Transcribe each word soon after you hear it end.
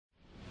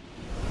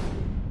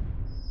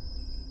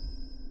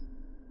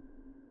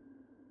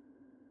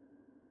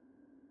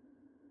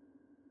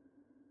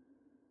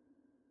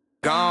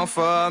Gone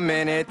for a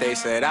minute, they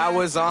said I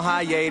was on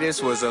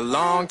hiatus. Was a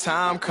long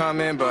time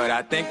coming, but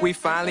I think we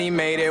finally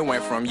made it.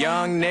 Went from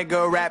young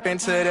nigga rapping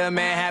to the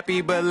man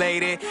happy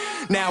belated.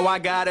 Now I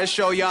gotta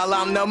show y'all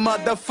I'm the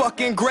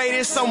motherfucking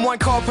greatest. Someone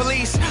call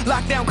police,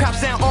 lock down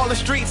cops down all the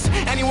streets.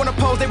 Anyone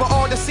opposed, they were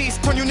all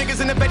deceased. Turn you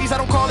niggas into betties, I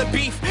don't call it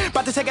beef.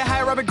 About to take a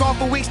higher, I've been gone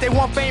for weeks. They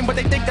want fame, but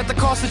they think that the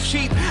cost is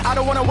cheap. I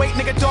don't wanna wait,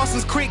 nigga,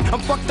 Dawson's Creek. I'm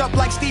fucked up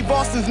like Steve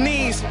Austin's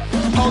knees.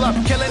 Hold up,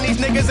 killing these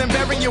niggas and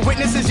burying your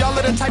witnesses. Y'all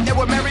are the type that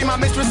would marry my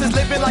mistress is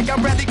living like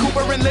I'm Bradley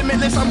Cooper and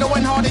Limitless. I'm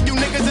going hard and you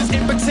niggas is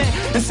impotent.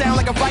 It sound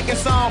like a Viking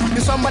song.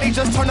 Can somebody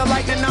just turn the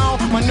lightning on?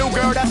 My new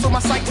girl, that's what my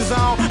sight is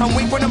on. I'm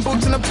weak when them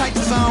boots and them tights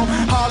is on.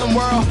 Harlem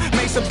World,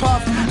 Mason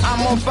Puff.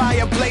 I'm on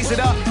fire, blaze it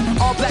up.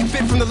 All black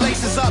fit from the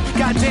laces up.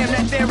 Goddamn,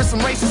 that there is some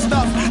racist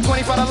stuff.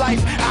 25 to life,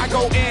 I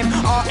go in.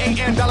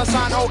 R-A-N,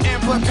 $O-N.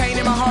 Put pain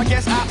in my heart,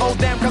 yes, I owe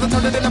them. Cause I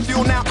turned it into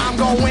fuel, now I'm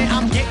going.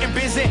 I'm getting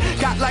busy.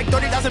 Got like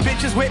 30,000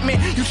 bitches with me.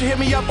 You should hit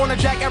me up on the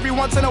jack every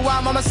once in a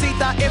while,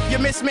 Mamacita, if you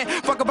miss me.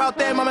 Fuck about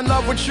them, I'm in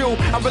love with you.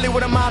 I really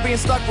wouldn't mind being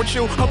stuck with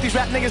you. Hope these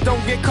rap niggas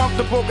don't get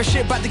comfortable, cause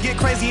shit about to get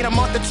crazy in a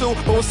month or two.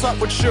 But what's up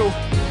with you?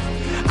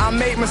 I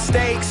made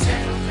mistakes,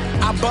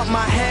 I bumped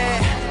my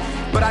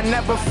head, but I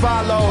never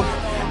followed,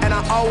 and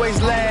I always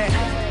led.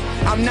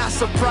 I'm not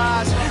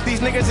surprised,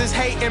 these niggas is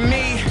hating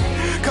me,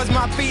 cause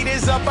my feet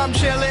is up, I'm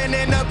chilling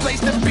in a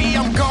place to be.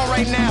 I'm gone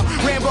right now,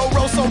 Rambo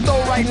roll so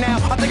throw right now.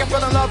 I think I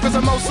fell in love cause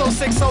I'm so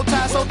sick, so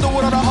tired, so through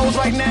with all the hoes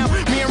right now.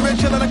 Me and Rich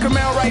chillin' a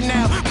Camaro right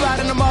now,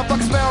 fly in the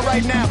motherfucking spell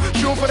right now.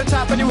 Shooting for the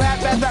top and you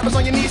half-ass rappers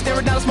on your knees,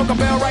 staring down to smoke a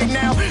bell right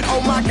now.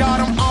 Oh my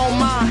god, I'm on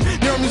mine,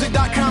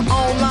 neuromusic.com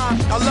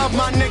online. I love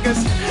my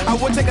niggas, I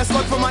would take a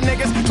slug for my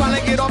niggas, trying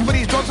to get off of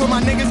these drugs with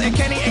my niggas. And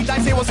Kenny ain't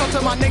dice, say what's up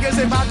to my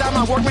niggas. If I die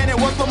my work, man, it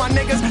works for my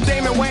niggas.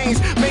 Damon Wayans,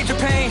 Major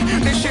Pain,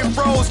 this shit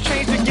froze,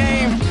 changed the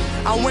game.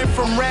 I went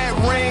from red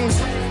rings,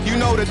 you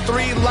know the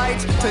 3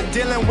 lights, to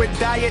dealing with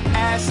diet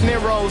ass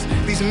Neros.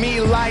 These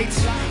me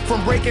lights,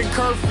 from breaking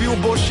curfew,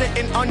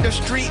 bullshitting under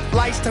street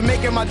lights, to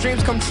making my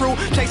dreams come true,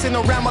 chasing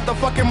around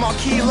motherfucking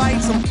marquee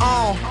lights. I'm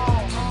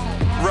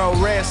on, real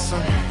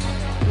Ransom,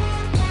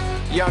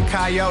 Young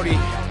Coyote,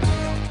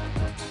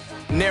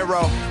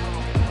 Nero,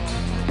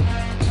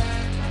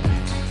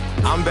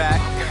 I'm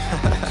back.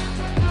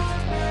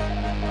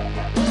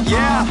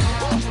 Yeah,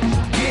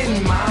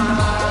 getting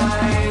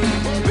mine,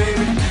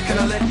 baby. Can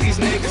I let these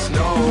niggas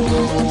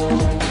know?